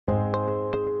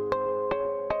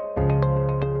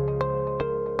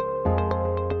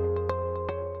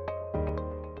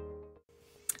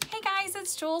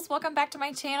Jules. Welcome back to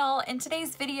my channel. In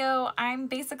today's video, I'm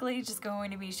basically just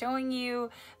going to be showing you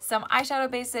some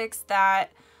eyeshadow basics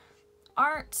that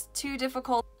aren't too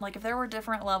difficult. Like if there were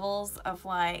different levels of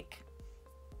like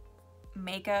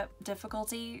makeup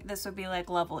difficulty, this would be like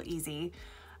level easy.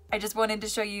 I just wanted to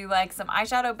show you like some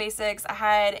eyeshadow basics. I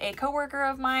had a coworker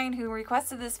of mine who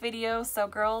requested this video, so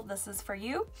girl, this is for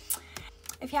you.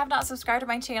 If you have not subscribed to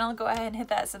my channel, go ahead and hit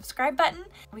that subscribe button.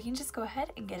 We can just go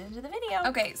ahead and get into the video.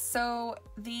 Okay, so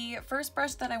the first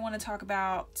brush that I want to talk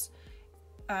about,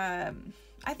 I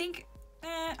think,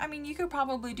 I mean, you could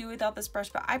probably do without this brush,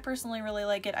 but I personally really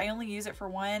like it. I only use it for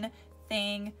one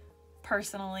thing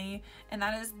personally, and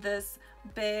that is this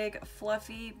big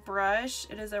fluffy brush.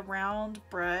 It is a round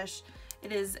brush.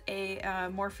 It is a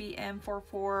Morphe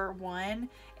M441,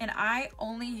 and I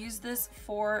only use this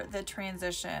for the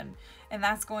transition, and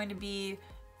that's going to be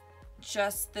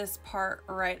just this part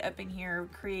right up in here,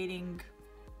 creating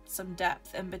some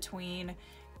depth in between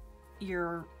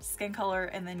your skin color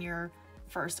and then your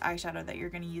first eyeshadow that you're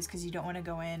going to use, because you don't want to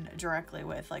go in directly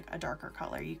with like a darker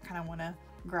color. You kind of want to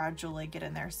gradually get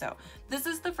in there. So this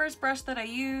is the first brush that I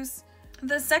use.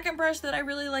 The second brush that I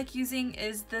really like using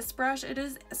is this brush. It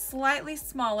is slightly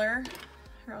smaller.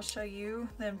 Here, I'll show you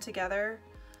them together.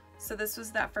 So this was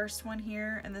that first one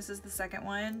here, and this is the second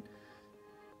one.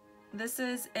 This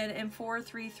is an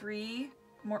M433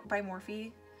 by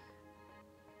Morphe.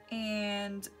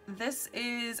 And this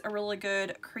is a really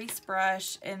good crease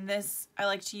brush, and this I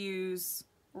like to use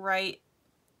right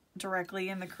directly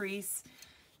in the crease.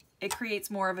 It creates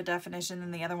more of a definition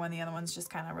than the other one. The other one's just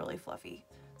kind of really fluffy.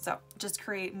 So just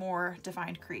create more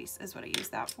defined crease is what I use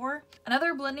that for.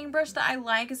 Another blending brush that I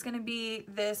like is going to be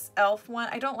this e.l.f. one.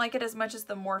 I don't like it as much as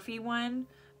the Morphe one,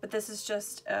 but this is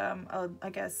just, I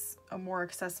guess, a more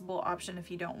accessible option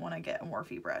if you don't want to get a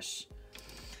Morphe brush.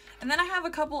 And then I have a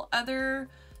couple other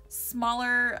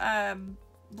smaller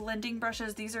blending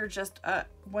brushes. These are just $1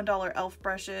 e.l.f.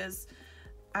 brushes.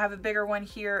 I have a bigger one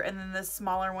here and then this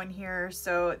smaller one here.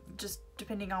 So just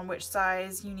depending on which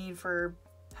size you need for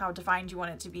how defined you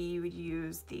want it to be, you would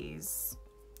use these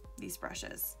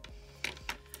brushes.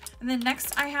 And then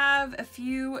next I have a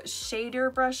few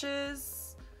shader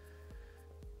brushes.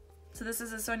 So this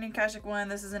is a Sonia and Kashik one.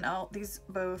 This is an e.l.f. These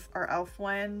both are e.l.f.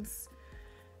 ones.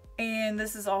 And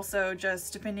this is also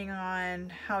just depending on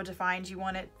how defined you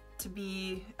want it to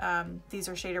be. These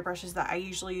are shader brushes that I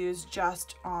usually use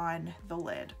just on the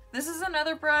lid. This is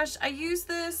another brush. I use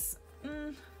this,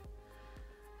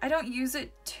 I don't use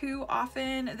it too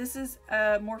often. This is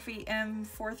a Morphe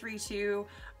M432.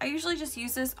 I usually just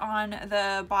use this on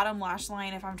the bottom lash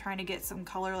line if I'm trying to get some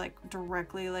color like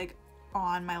directly like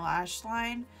on my lash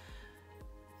line.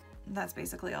 That's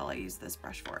basically all I use this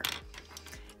brush for.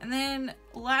 And then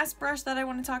last brush that I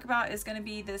want to talk about is going to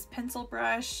be this pencil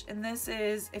brush. And this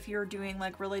is, if you're doing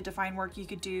like really defined work, you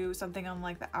could do something on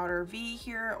like the outer V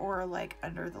here or like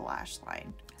under the lash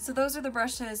line. So those are the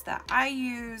brushes that I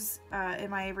use in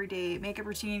my everyday makeup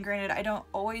routine. Granted, I don't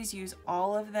always use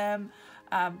all of them,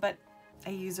 but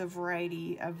I use a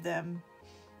variety of them.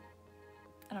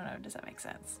 I don't know, does that make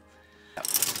sense?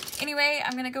 Anyway,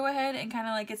 I'm gonna go ahead and kind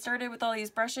of like get started with all these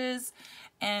brushes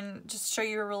and just show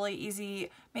you a really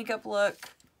easy makeup look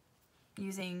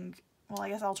using, well, I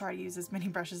guess I'll try to use as many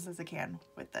brushes as I can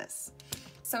with this.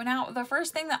 So now the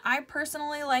first thing that I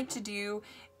personally like to do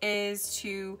is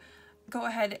to go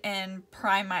ahead and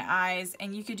prime my eyes,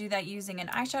 and you could do that using an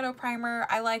eyeshadow primer.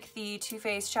 I like the Too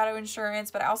Faced Shadow Insurance,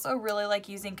 but I also really like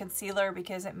using concealer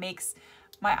because it makes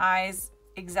my eyes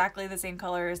exactly the same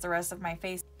color as the rest of my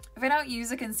face. If I don't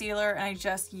use a concealer and I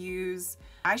just use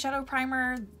eyeshadow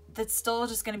primer, that's still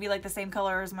just going to be like the same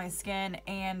color as my skin,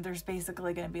 and there's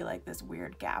basically going to be like this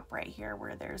weird gap right here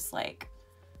where there's like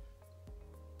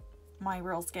my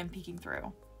real skin peeking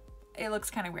through. It looks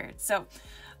kind of weird. So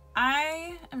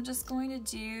I am just going to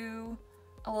do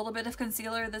a little bit of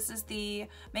concealer. This is the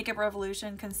Makeup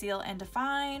Revolution Conceal and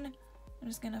Define. I'm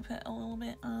just going to put a little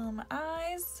bit on my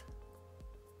eyes.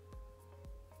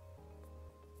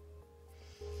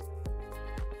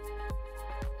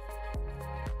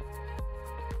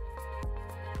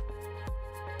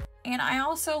 And I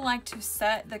also like to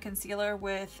set the concealer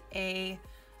with a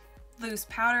loose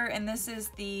powder, and this is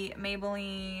the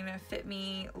Maybelline Fit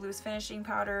Me Loose Finishing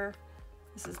Powder.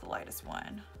 This is the lightest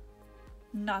one.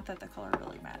 Not that the color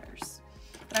really matters.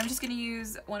 But I'm just going to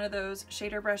use one of those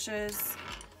shader brushes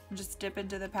and just dip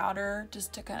into the powder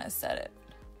just to kind of set it.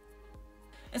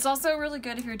 It's also really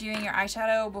good if you're doing your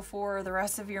eyeshadow before the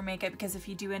rest of your makeup, because if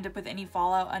you do end up with any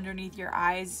fallout underneath your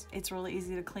eyes, it's really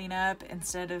easy to clean up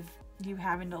instead of you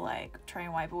having to like try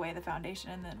and wipe away the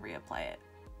foundation and then reapply it.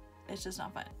 It's just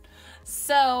not fun.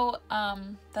 So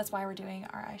that's why we're doing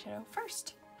our eyeshadow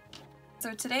first.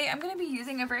 So today I'm going to be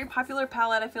using a very popular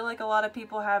palette. I feel like a lot of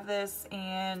people have this,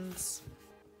 and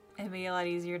it'd be a lot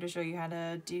easier to show you how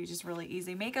to do just really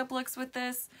easy makeup looks with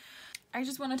this. I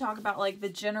just want to talk about like the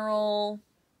general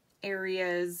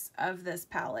areas of this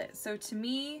palette. So to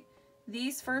me,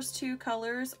 these first two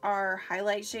colors are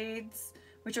highlight shades,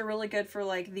 which are really good for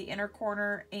like the inner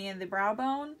corner and the brow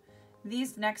bone.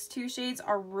 These next two shades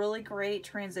are really great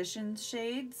transition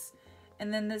shades.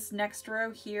 And then this next row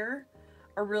here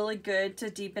are really good to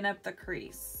deepen up the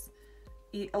crease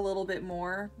a little bit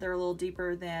more. They're a little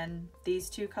deeper than these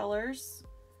two colors.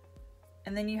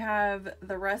 And then you have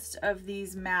the rest of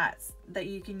these mattes that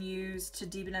you can use to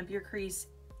deepen up your crease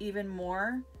even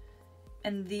more.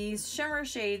 And these shimmer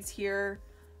shades here,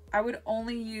 I would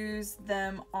only use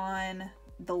them on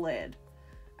the lid.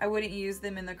 I wouldn't use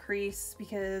them in the crease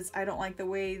because I don't like the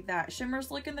way that shimmers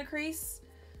look in the crease.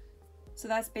 So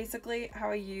that's basically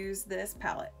how I use this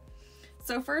palette.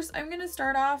 So first I'm going to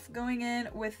start off going in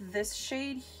with this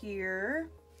shade here,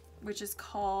 which is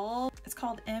called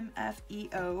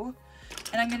MFEO.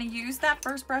 And I'm going to use that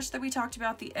first brush that we talked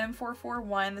about, the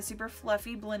M441, the super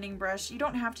fluffy blending brush. You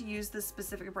don't have to use this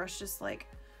specific brush, just like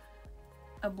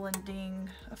a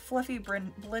fluffy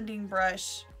blending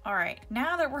brush. All right,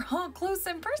 now that we're all close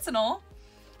and personal,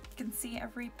 you can see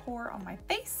every pore on my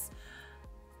face.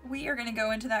 We are going to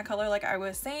go into that color like I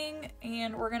was saying,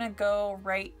 and we're going to go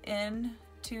right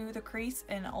into the crease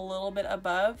and a little bit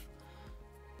above,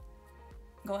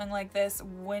 going like this,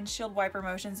 windshield wiper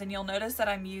motions. And you'll notice that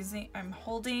I'm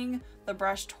holding the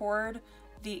brush toward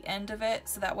the end of it,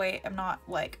 so that way I'm not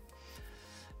like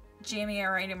jamming it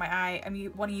right in my eye. I mean,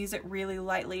 you want to use it really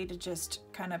lightly to just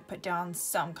kind of put down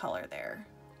some color there.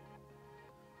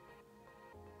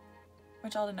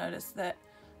 Which I'll notice that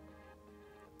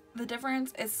the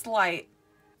difference is slight,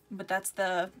 but that's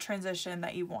the transition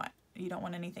that you want. You don't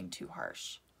want anything too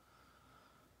harsh.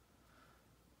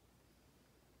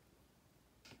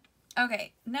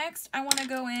 Okay, next I want to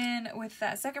go in with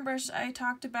that second brush I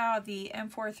talked about, the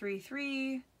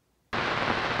M433.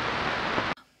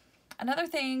 Another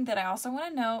thing that I also want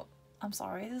to note, I'm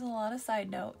sorry, there's a lot of side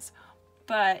notes,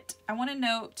 but I want to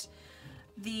note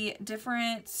the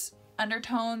different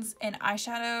undertones in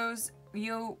eyeshadows.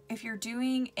 If you're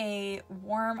doing a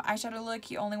warm eyeshadow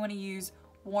look, you only want to use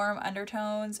warm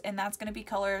undertones, and that's going to be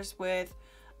colors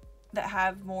that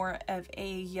have more of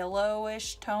a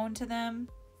yellowish tone to them.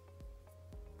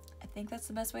 I think that's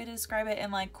the best way to describe it.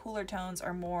 And like cooler tones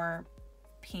are more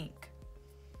pink.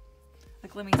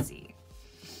 Like, let me see.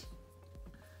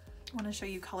 I want to show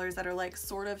you colors that are like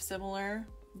sort of similar,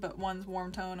 but one's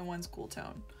warm tone and one's cool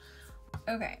tone.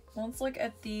 Okay, let's look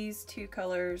at these two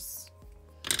colors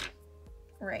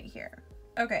right here.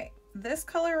 Okay, this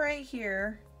color right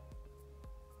here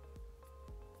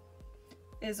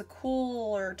is a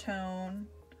cooler tone,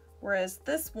 whereas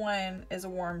this one is a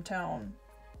warm tone.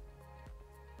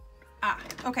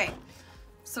 Okay,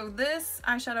 so this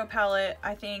eyeshadow palette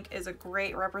I think is a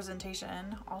great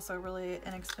representation, also really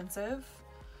inexpensive.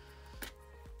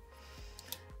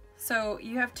 So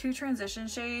you have two transition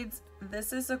shades.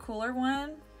 This is a cooler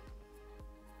one,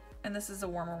 and this is a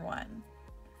warmer one.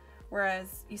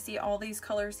 Whereas you see all these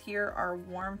colors here are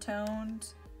warm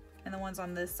toned, and the ones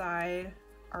on this side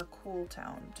are cool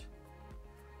toned.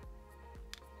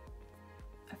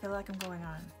 I feel like I'm going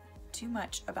on too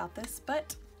much about this,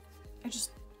 but you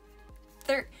just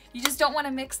don't want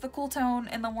to mix the cool tone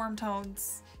and the warm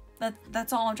tones.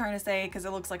 That's all I'm trying to say, because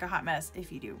it looks like a hot mess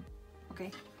if you do,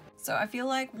 okay? So I feel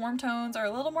like warm tones are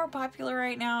a little more popular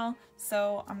right now,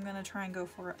 so I'm gonna try and go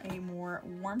for a more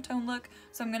warm tone look.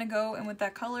 So I'm gonna go in with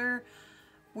that color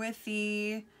with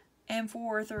the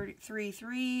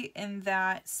M433 in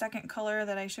that second color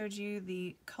that I showed you,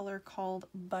 the color called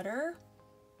Butter.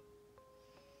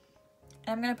 And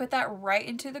I'm gonna put that right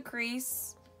into the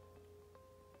crease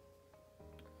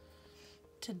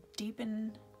to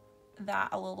deepen that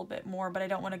a little bit more, but I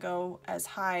don't want to go as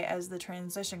high as the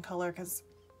transition color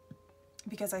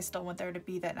because I still want there to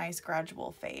be that nice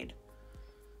gradual fade.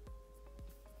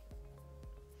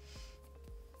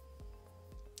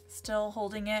 Still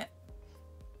holding it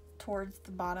towards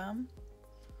the bottom,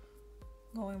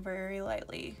 going very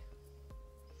lightly.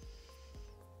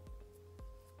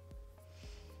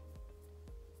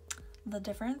 The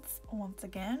difference, once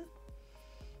again,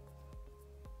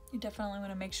 you definitely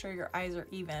want to make sure your eyes are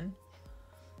even.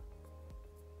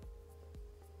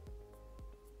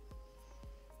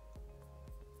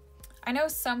 I know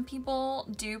some people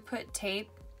do put tape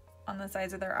on the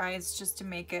sides of their eyes just to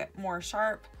make it more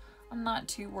sharp. I'm not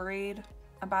too worried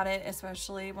about it,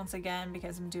 especially once again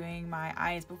because I'm doing my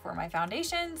eyes before my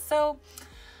foundation, so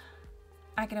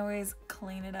I can always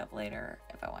clean it up later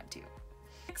if I want to.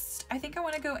 Next, I think I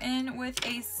want to go in with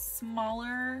a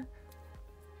smaller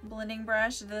blending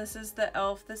brush. This is the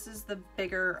e.l.f. This is the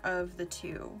bigger of the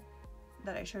two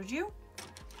that I showed you.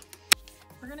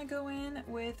 We're gonna go in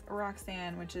with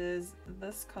Roxanne, which is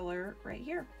this color right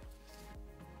here.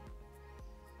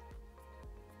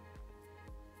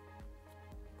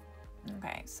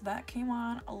 Okay, so that came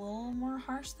on a little more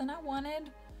harsh than I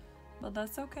wanted, but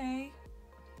that's okay.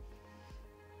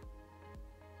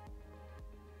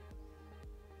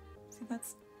 See,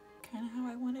 that's kind of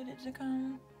how I wanted it to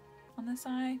come on this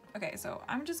eye. Okay, so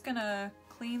I'm just gonna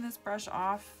clean this brush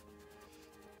off.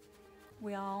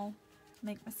 We all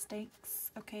make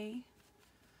mistakes, okay?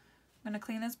 I'm gonna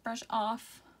clean this brush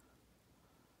off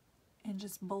and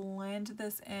just blend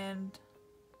this in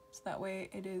so that way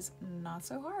it is not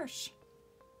so harsh.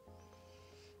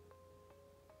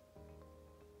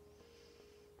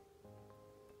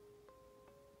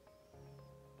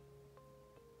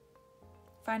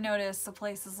 If I notice the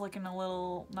place is looking a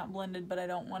little not blended, but I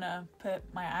don't want to put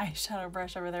my eyeshadow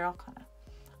brush over there, I'll kind of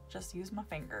just use my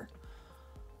finger.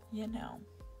 You know,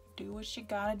 do what you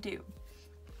gotta do.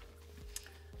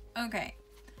 Okay,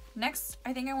 next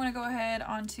I think I want to go ahead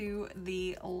onto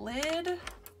the lid.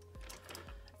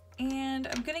 And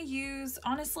I'm gonna use,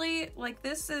 honestly, like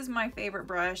this is my favorite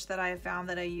brush that I have found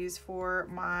that I use for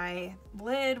my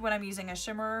lid when I'm using a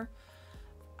shimmer.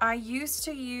 I used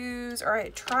to use, or I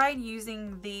tried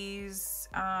using these,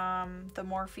 the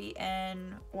Morphe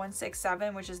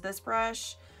M167, which is this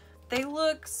brush. They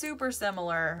look super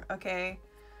similar, okay?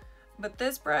 But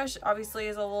this brush obviously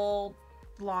is a little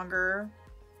longer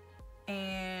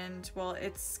and, well,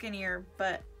 it's skinnier,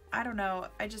 but I don't know.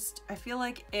 I feel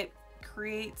like it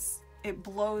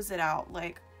blows it out.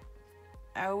 Like,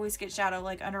 I always get shadow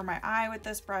like under my eye with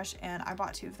this brush, and I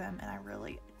bought two of them and I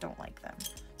really don't like them.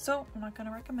 So I'm not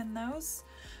gonna recommend those.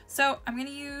 So I'm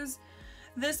gonna use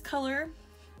this color,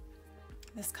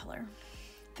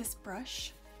 this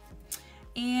brush,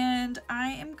 and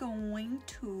I am going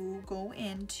to go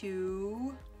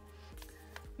into,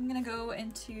 I'm gonna go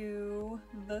into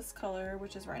this color,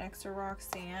 which is right next to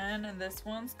Roxanne, and this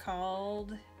one's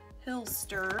called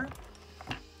Hillster.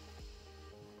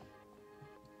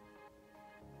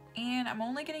 And I'm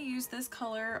only going to use this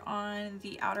color on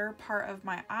the outer part of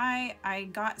my eye. I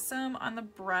got some on the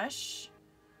brush,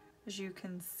 as you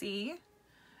can see.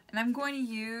 And I'm going to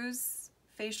use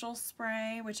facial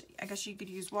spray, which I guess you could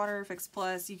use Water Fix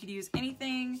Plus. You could use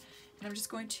anything. And I'm just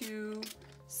going to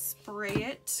spray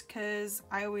it because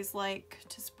I always like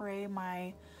to spray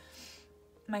my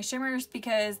shimmers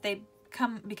because they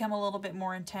become a little bit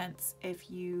more intense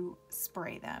if you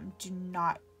spray them. Do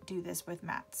not do this with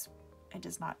mattes. It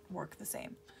does not work the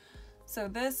same. So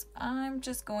this I'm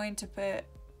just going to put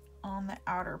on the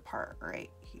outer part right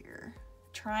here,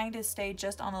 trying to stay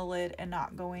just on the lid and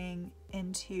not going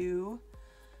into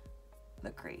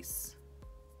the crease.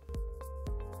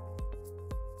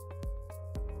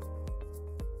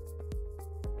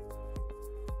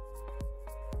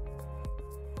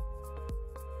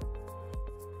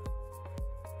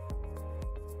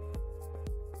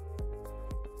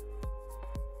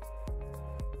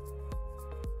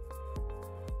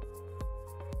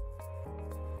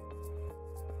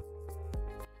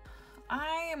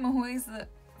 I am always,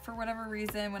 for whatever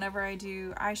reason, whenever I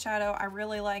do eyeshadow, I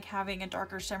really like having a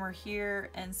darker shimmer here,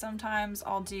 and sometimes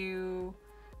I'll do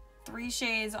 3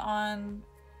 shades on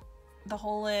the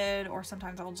whole lid, or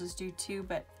sometimes I'll just do 2,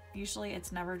 but usually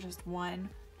it's never just 1.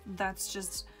 That's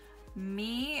just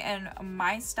me and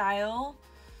my style.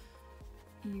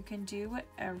 You can do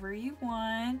whatever you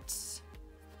want.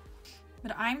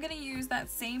 But I'm gonna use that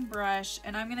same brush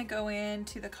and I'm gonna go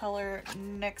into the color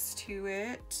next to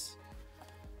it,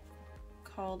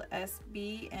 called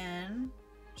SBN,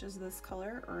 which is this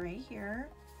color right here.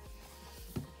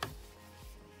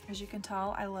 As you can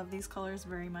tell, I love these colors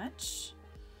very much.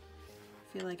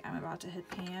 I feel like I'm about to hit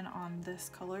pan on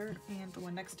this color and the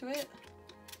one next to it.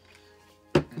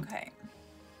 Okay.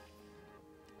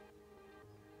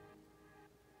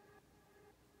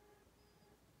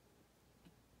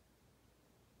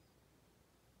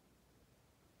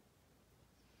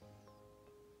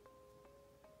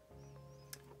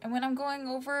 And when I'm going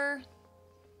over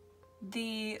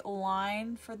the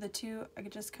line for the two, I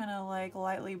could just kind of like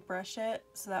lightly brush it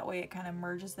so that way it kind of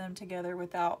merges them together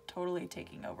without totally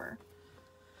taking over.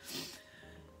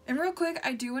 And real quick,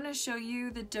 I do want to show you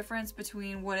the difference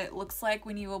between what it looks like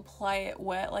when you apply it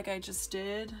wet like I just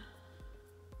did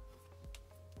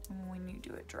and when you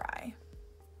do it dry.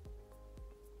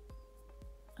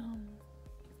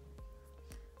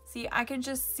 See, I can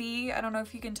just see, I don't know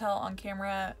if you can tell on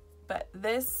camera, but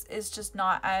this is just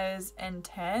not as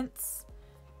intense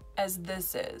as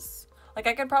this is. Like,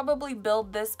 I could probably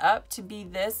build this up to be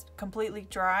this completely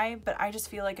dry, but I just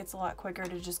feel like it's a lot quicker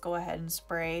to just go ahead and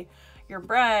spray your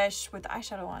brush with the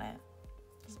eyeshadow on it.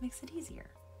 Just makes it easier.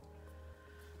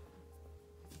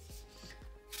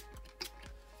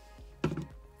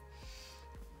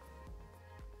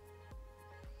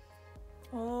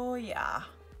 Oh yeah.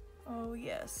 Oh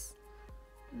yes.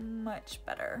 Much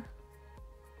better.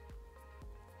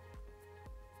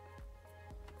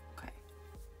 Okay.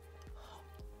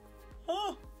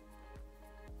 Oh!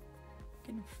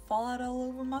 Can fall out all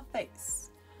over my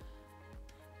face.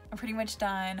 I'm pretty much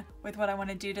done with what I want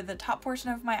to do to the top portion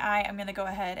of my eye. I'm going to go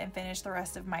ahead and finish the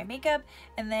rest of my makeup,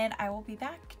 and then I will be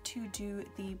back to do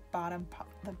the bottom.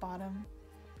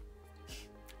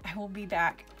 I will be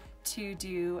back to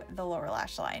do the lower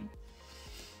lash line.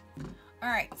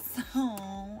 Alright, so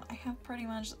I have pretty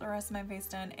much the rest of my face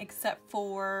done except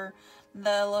for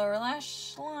the lower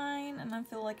lash line, and I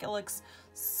feel like it looks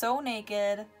so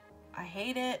naked. I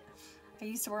hate it. I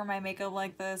used to wear my makeup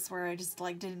like this where I just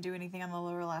like didn't do anything on the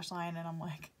lower lash line, and I'm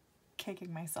like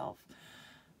kicking myself.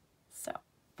 So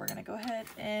we're gonna go ahead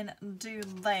and do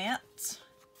that.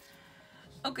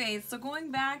 Okay, so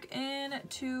going back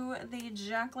into the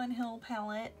Jaclyn Hill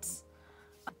palette,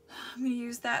 I'm going to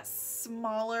use that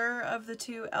smaller of the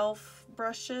two e.l.f.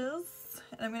 brushes,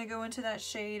 and I'm going to go into that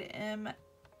shade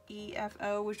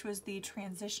MEFO, which was the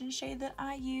transition shade that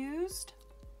I used,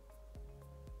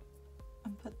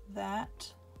 and put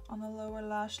that on the lower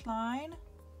lash line,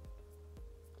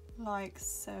 like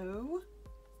so.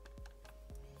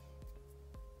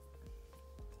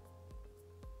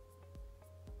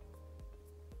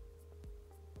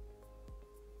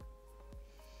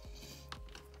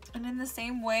 And in the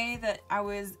same way that I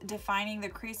was defining the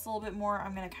crease a little bit more,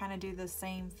 I'm going to kind of do the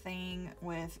same thing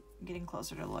with getting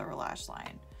closer to the lower lash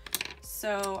line.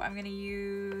 So I'm going to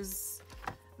use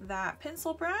that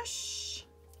pencil brush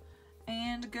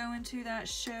and go into that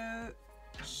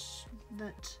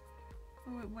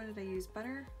what did I use?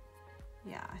 Butter?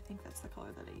 Yeah, I think that's the color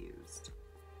that I used.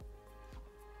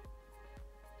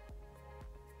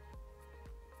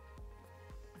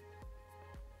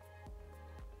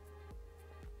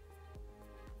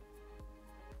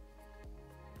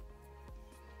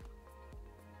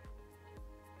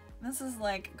 This is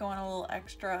like going a little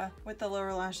extra with the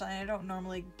lower lash line. I don't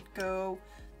normally go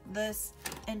this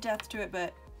in depth to it,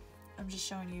 but I'm just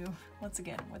showing you once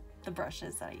again with the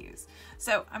brushes that I use.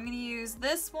 So I'm going to use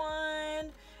this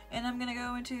one, and I'm going to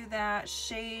go into that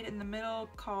shade in the middle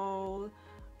called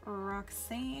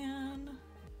Roxanne.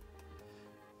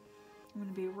 I'm going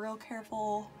to be real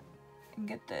careful and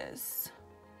get this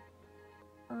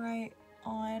right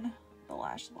on the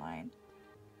lash line.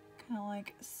 Kind of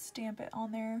like stamp it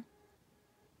on there.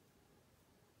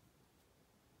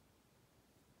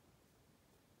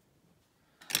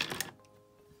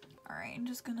 Alright, I'm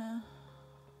just gonna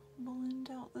blend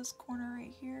out this corner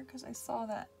right here because I saw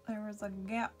that there was a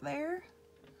gap there.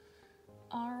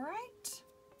 Alright.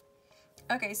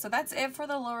 Okay, so that's it for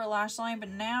the lower lash line, but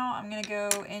now I'm gonna go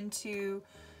into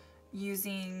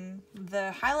using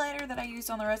the highlighter that I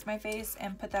used on the rest of my face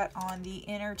and put that on the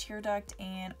inner tear duct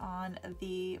and on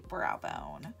the brow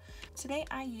bone. Today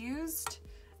I used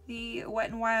the Wet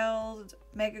n Wild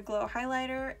Mega Glow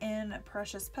highlighter in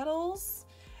Precious Petals,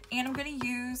 and I'm going to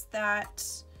use that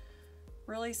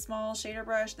really small shader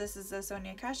brush. This is the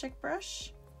Sonia Kashik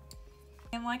brush,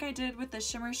 and like I did with the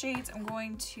shimmer shades, I'm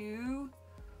going to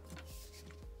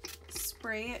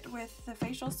spray it with the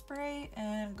facial spray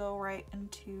and go right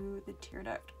into the tear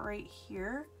duct right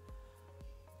here.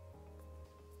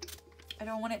 I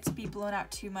don't want it to be blown out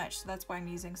too much, so that's why I'm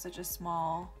using such a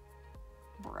small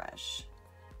brush.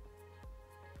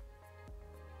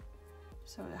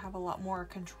 So to have a lot more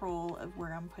control of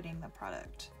where I'm putting the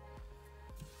product.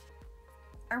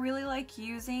 I really like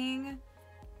using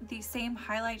the same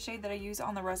highlight shade that I use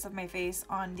on the rest of my face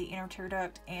on the inner tear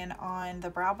duct and on the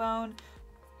brow bone,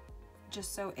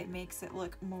 just so it makes it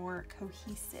look more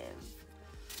cohesive.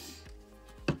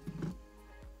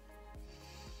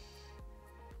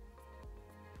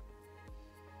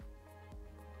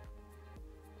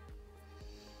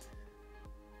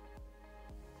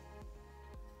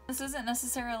 This isn't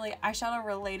necessarily eyeshadow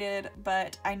related,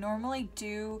 but I normally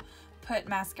do put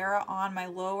mascara on my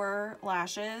lower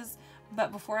lashes,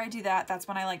 but before I do that, that's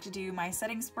when I like to do my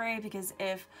setting spray, because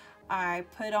if I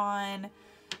put on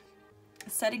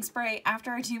setting spray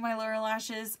after I do my lower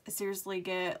lashes, I seriously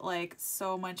get like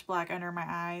so much black under my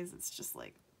eyes. It's just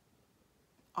like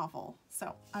awful.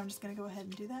 So I'm just gonna go ahead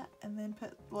and do that and then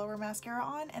put lower mascara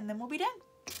on and then we'll be done.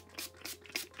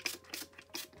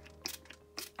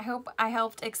 I hope I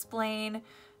helped explain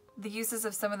the uses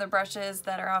of some of the brushes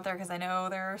that are out there, because I know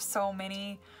there are so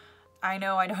many. I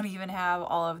know I don't even have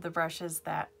all of the brushes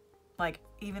that, like,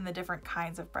 even the different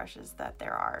kinds of brushes that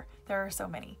there are. There are so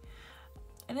many.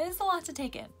 And it is a lot to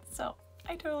take in. So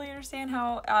I totally understand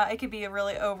how it could be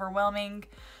really overwhelming.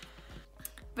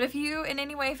 But if you in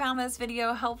any way found this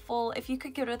video helpful, if you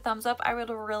could give it a thumbs up, I would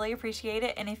really appreciate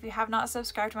it. And if you have not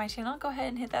subscribed to my channel, go ahead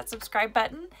and hit that subscribe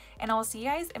button. And I will see you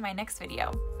guys in my next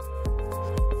video.